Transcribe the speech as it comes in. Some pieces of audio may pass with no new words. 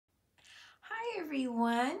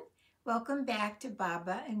everyone. Welcome back to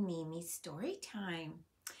Baba and Mimi's Story Time.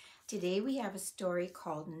 Today we have a story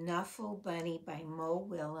called Knuffle Bunny by Mo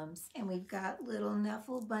Willems, and we've got little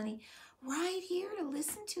Knuffle Bunny right here to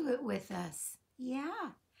listen to it with us. Yeah.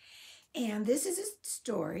 And this is a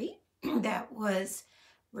story that was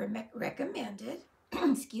recommended,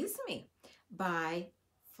 excuse me, by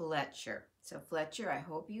Fletcher. So Fletcher, I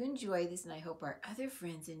hope you enjoy this, and I hope our other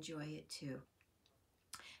friends enjoy it too.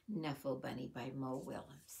 Knuffle Bunny by Mo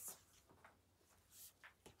Willems.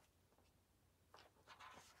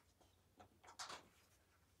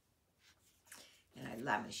 And I'm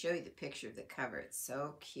going to show you the picture of the cover. It's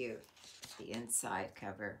so cute, the inside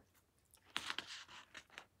cover,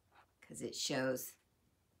 because it shows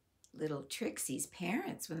little Trixie's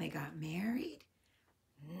parents when they got married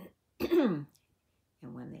and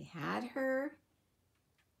when they had her,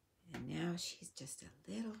 and now she's just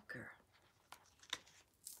a little girl.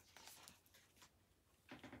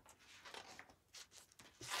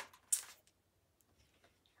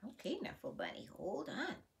 Okay, Knuffle Bunny, hold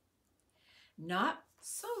on. Not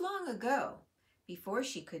so long ago, before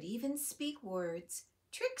she could even speak words,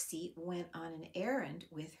 Trixie went on an errand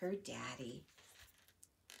with her daddy.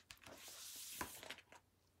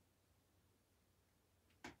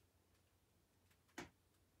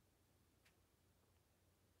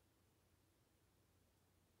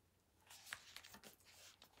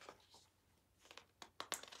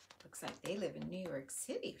 Looks like they live in New York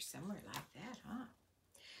City or somewhere like that, huh?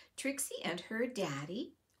 Trixie and her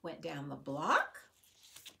daddy went down the block,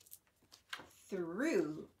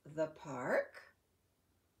 through the park,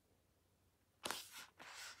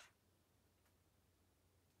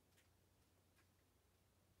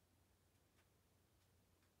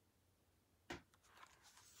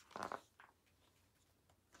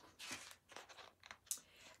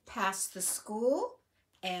 past the school,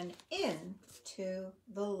 and into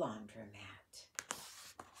the laundromat.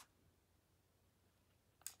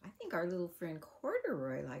 I think our little friend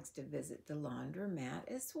Corduroy likes to visit the laundromat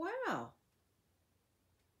as well.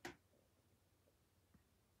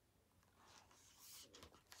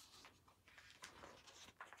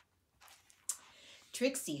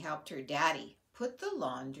 Trixie helped her daddy put the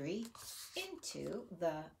laundry into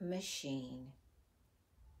the machine.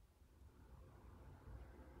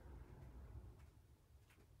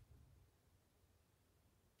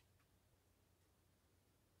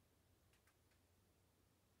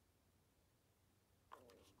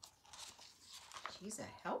 She's a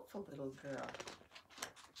helpful little girl.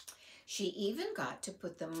 She even got to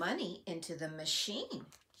put the money into the machine.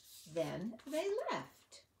 Then they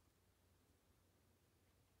left.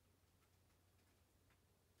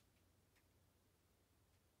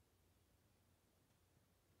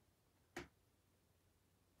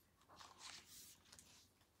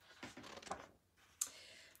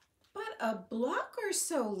 But a block or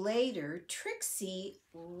so later, Trixie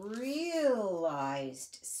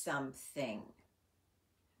realized something.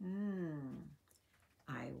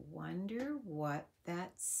 I wonder what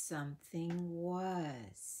that something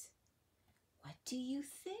was. What do you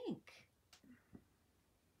think?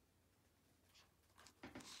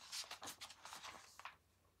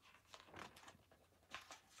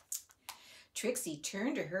 Trixie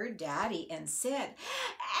turned to her daddy and said,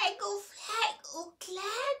 "Aggle, flaggle,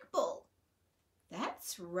 claggle."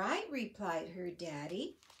 "That's right," replied her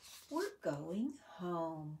daddy. "We're going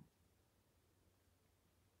home."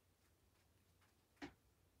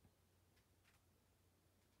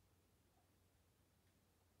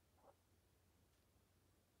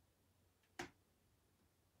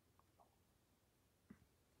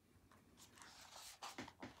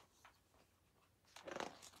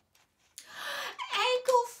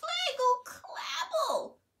 "Aggle, flaggle,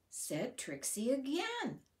 clabble," said Trixie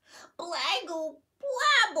again. "Blaggle,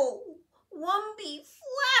 blabble, wumby,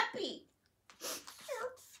 flappy."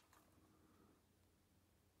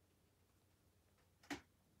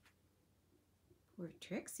 Poor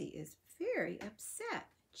Trixie is very upset.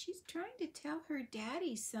 She's trying to tell her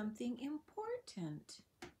daddy something important.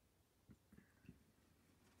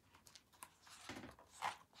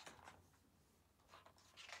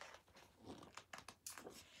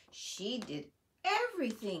 She did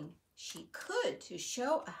everything she could to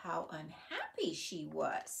show how unhappy she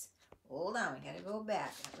was. Hold on, we gotta go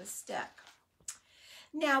back. I was stuck.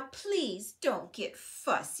 "Now, please don't get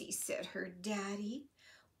fussy," said her daddy.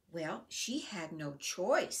 Well, she had no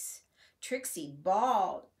choice. Trixie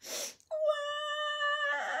bawled. "Wah!"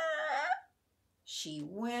 She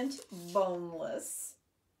went boneless.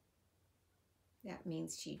 That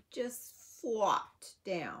means she just flopped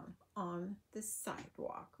down on the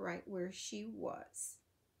sidewalk right where she was.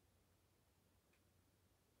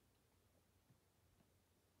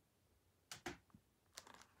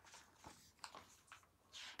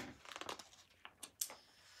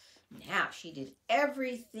 she did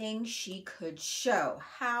everything she could show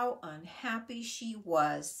how unhappy she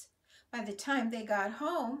was. By the time they got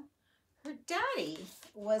home, her daddy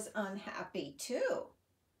was unhappy too.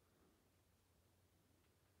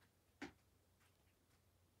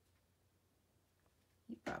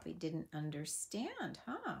 He probably didn't understand,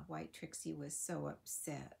 why Trixie was so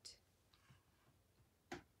upset.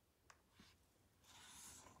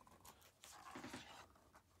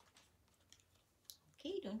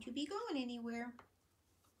 Okay, don't you be going anywhere.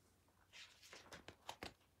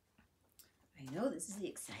 I know this is the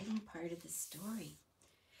exciting part of the story.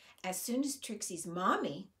 As soon as Trixie's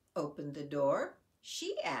mommy opened the door,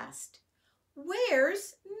 she asked,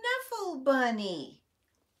 "Where's Knuffle Bunny?"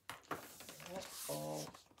 Uh-oh.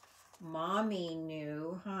 Mommy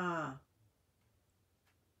knew,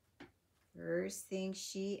 First thing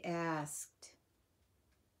she asked.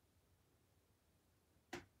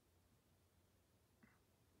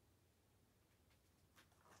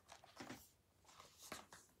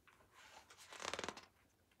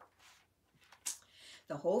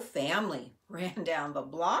 The whole family ran down the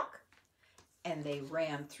block and they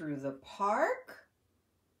ran through the park.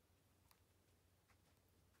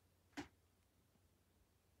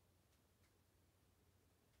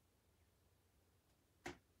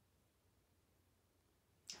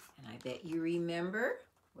 And I bet you remember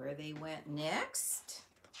where they went next.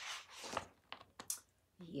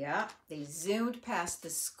 Yeah, they zoomed past the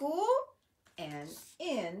school and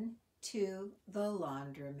into the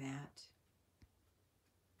laundromat.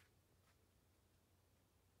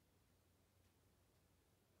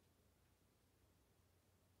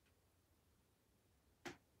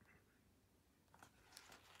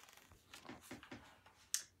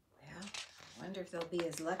 Well, I wonder if they'll be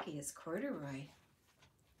as lucky as Corduroy.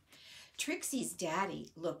 Trixie's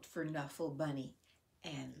daddy looked for Knuffle Bunny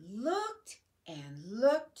and looked and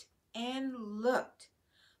looked and looked,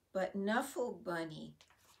 but Knuffle Bunny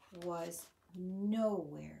was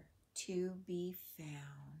nowhere to be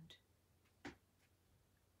found.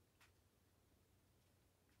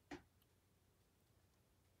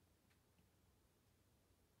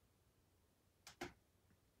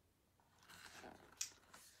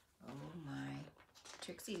 Oh my,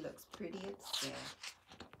 Trixie looks pretty upset.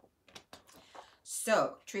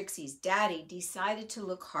 So Trixie's daddy decided to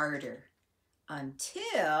look harder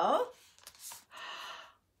until,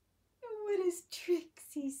 what does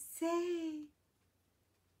Trixie say?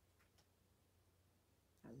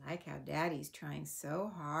 I like how daddy's trying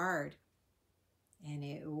so hard. And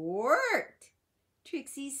it worked.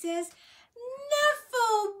 Trixie says,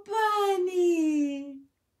 "Knuffle Bunny."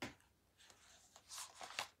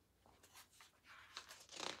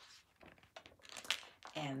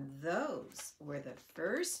 And those were the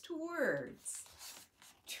first words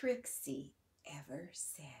Trixie ever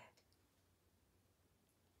said.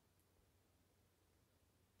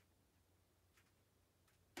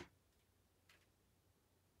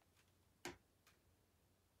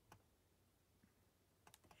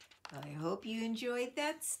 Well, I hope you enjoyed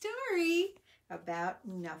that story about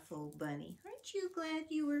Knuffle Bunny. Aren't you glad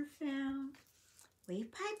you were found?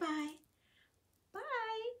 Wave bye-bye. Bye.